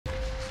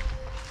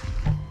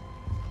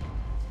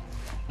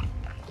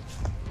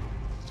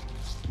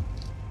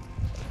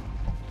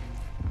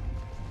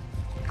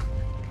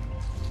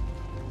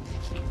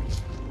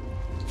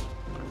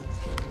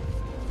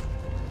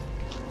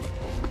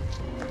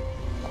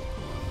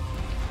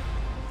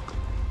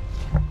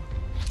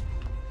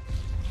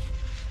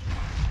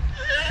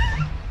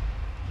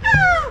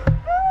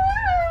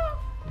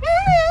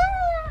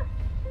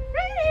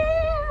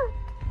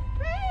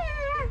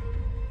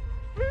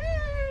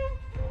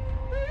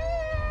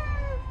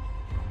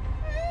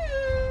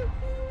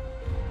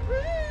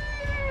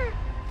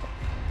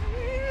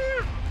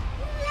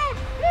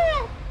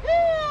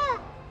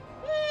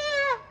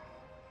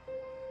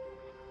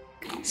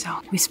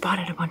We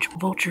spotted a bunch of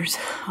vultures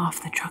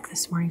off the truck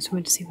this morning, so we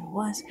went to see what it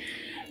was.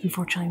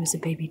 Unfortunately, it was a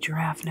baby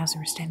giraffe, and as we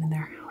were standing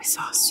there, we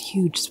saw a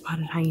huge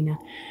spotted hyena.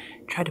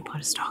 Tried to put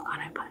a stalk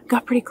on it, but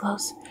got pretty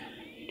close.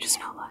 Just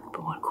no luck,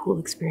 but what a cool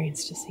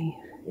experience to see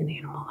an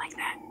animal like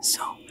that.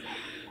 So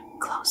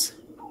close.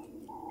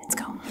 Let's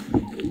go.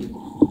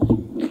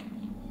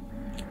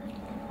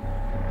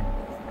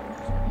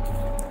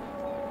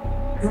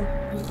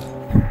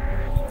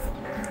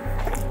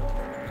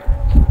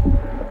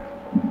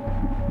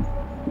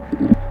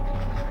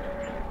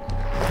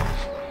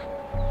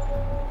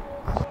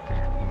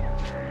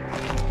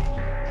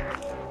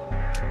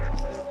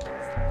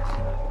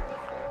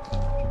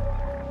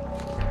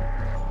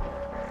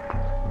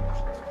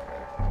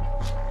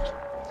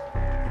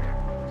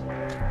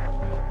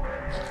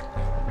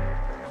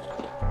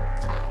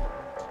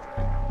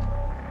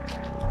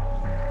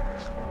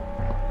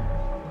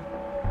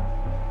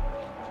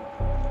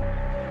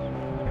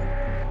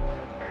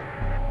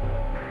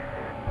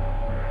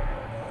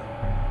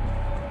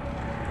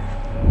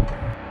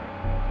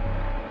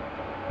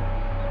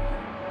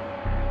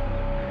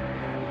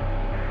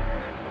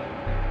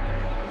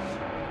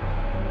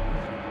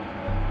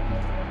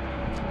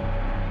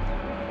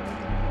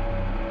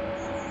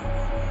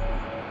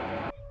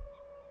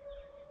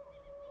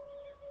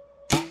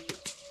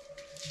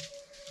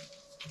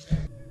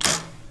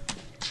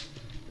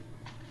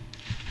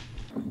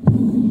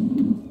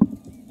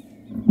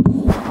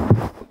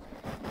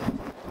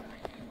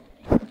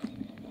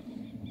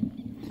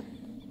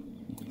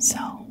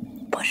 So,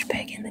 bush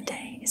pig in the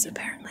day is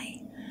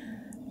apparently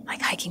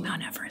like hiking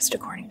Mount Everest,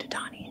 according to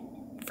Donnie.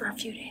 For a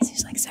few days,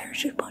 he's like, Sarah,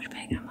 shoot bush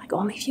pig. I'm like,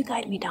 only if you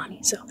guide me, Donnie.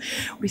 So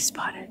we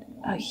spotted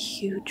a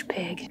huge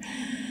pig,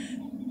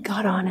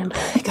 got on him,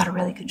 got a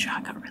really good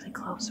shot, got really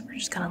close. We're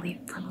just gonna leave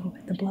it for a little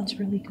bit. The blood's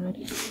really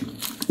good.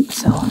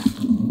 So, I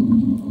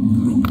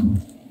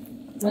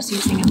was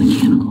using a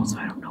mechanical, so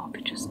I don't know if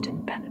it just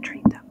didn't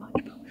penetrate that much,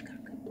 but we've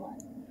got good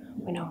blood.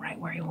 We know right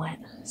where he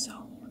went,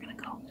 so we're gonna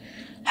go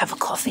have a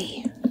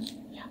coffee.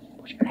 Yeah,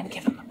 and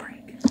give him a break.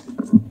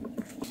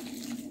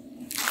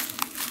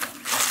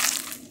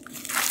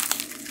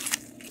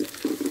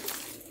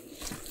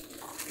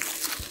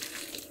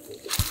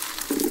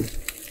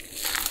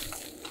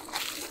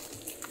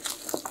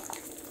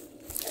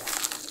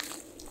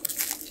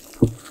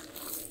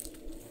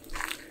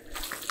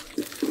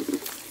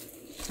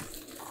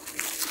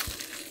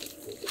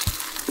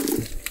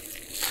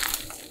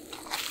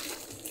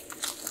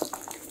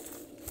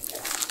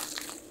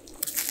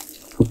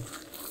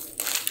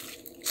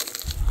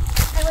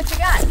 What you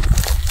got?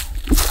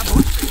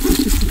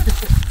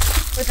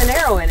 With an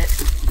arrow in it.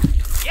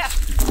 Yeah.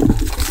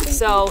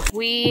 So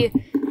we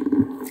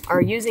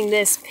are using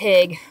this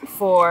pig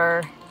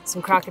for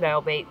some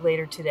crocodile bait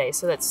later today.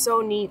 So that's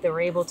so neat that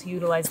we're able to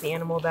utilize the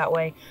animal that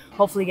way.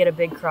 Hopefully get a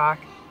big croc.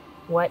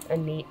 What a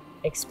neat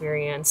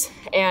experience.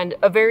 And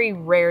a very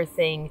rare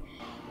thing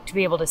to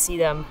be able to see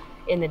them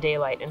in the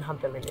daylight and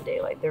hunt them in the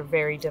daylight. They're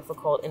very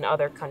difficult in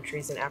other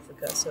countries in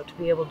Africa. So to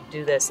be able to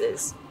do this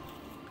is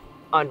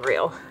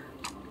unreal.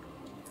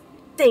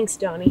 Thanks,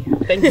 Donnie.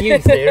 Thank you,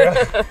 Sarah.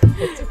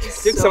 It took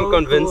So some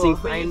convincing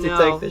cool. for you I to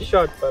know. take the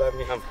shot, but I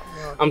mean,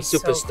 I'm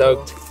super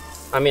stoked.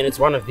 I mean, it's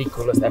one of the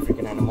coolest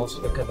African animals.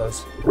 Look at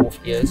those dwarf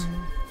ears.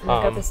 I've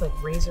got this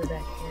like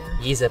razorback hair.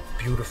 He's a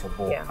beautiful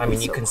bull. Yeah, I mean,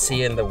 so you can cool.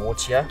 see in the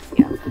watch here.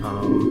 Yeah.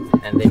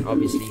 And then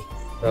obviously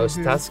those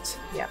tusks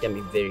Yeah. can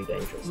be very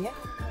dangerous.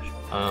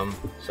 Yeah.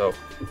 So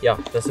yeah,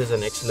 this is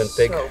an excellent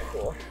pig. So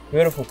cool.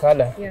 Beautiful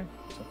color. Yeah.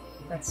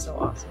 That's so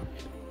awesome.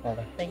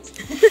 Thanks.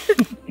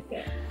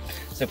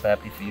 Super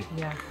happy for you.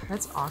 Yeah,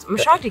 that's awesome. I'm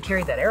shocked you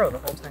carried that arrow the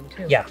whole time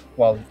too. Yeah,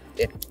 well,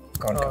 it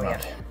can't come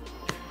out.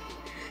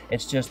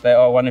 It's just they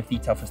are one of the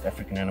toughest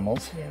African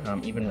animals. Yeah.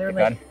 Even They're with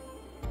the like, gun.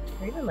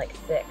 they're even like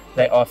thick.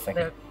 They are thick.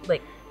 They're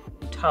like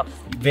tough.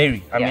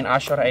 Very. I mean, I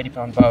shot an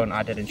 80-pound bow and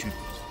I didn't shoot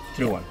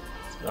through one.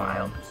 It's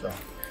wild. So.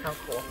 How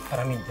cool. But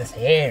I mean, this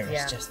hair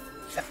is just.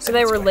 So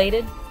they're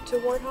related to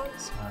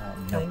warthogs?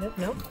 No. Kind of?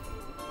 No?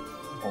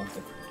 All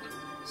different.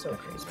 So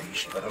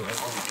crazy. But I'm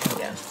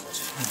Yeah.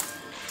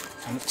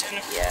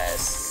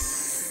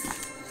 Yes.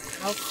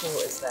 How cool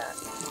is that?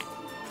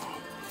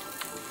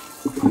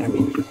 I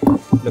mean,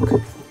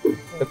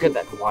 look at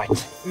that white.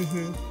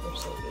 Mm-hmm. They're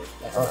so good.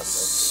 They are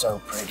so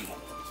pretty.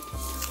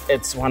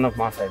 It's one of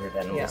my favorite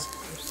animals.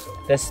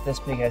 Yeah. This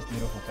pig has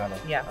beautiful color.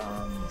 Yeah.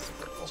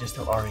 Just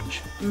the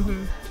orange.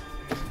 Mm-hmm.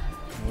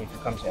 I mean, if you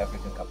come to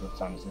Africa a couple of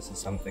times, this is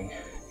something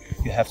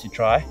you have to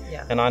try.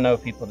 Yeah. And I know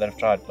people that have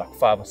tried like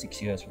 5 or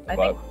 6 years with the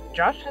bow. I think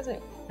Josh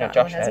hasn't. No,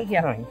 Josh has has. he?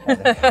 Yeah. No, he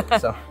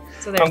hasn't. So,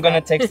 So I'm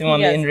gonna text him on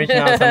Yes. the inReach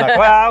now. So I'm like,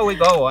 wow, we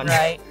got one.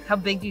 Right. How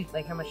big do you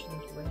like? How much do you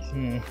think he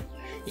weighs?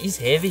 He's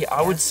heavy.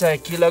 I would say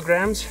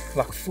kilograms,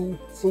 like full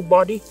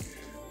body,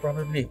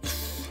 probably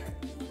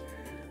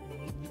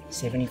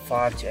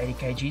 75 to 80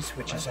 kgs,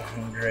 which is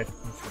 140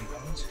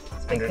 pounds.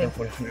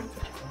 140,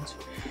 150 pounds.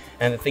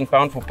 And the thing,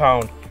 pound for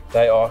pound,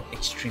 they are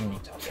extremely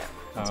tough.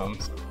 Awesome.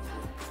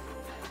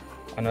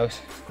 I know.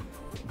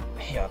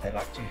 Yeah, they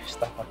like to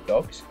stuff up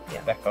dogs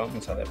back home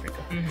in South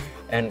Africa,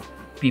 and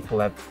people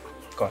have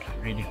got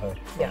really hurt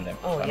from them.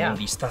 Oh, I mean,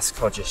 these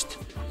tusks are just,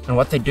 and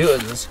what they do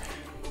is,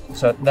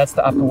 so that's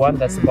the upper one,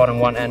 that's the bottom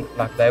one, and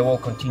like they will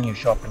continue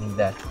sharpening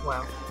that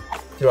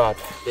throughout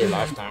their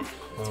lifetime.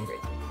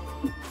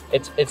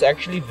 It's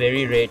actually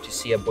very rare to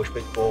see a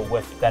bushbeck boar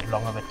with that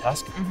long of a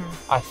tusk.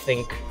 I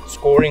think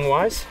scoring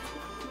wise,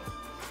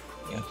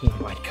 he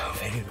might go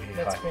very, very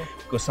high. Cool.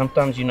 Because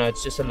sometimes, you know,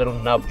 it's just a little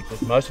nub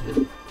because most of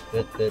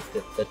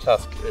the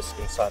tusk is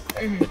inside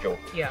the jaw.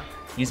 Yeah.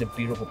 These are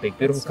beautiful pig,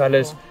 beautiful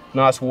colors,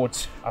 nice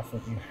warts. I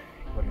think you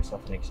got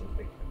yourself an excellent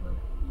pig.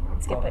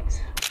 Let's get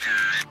pics.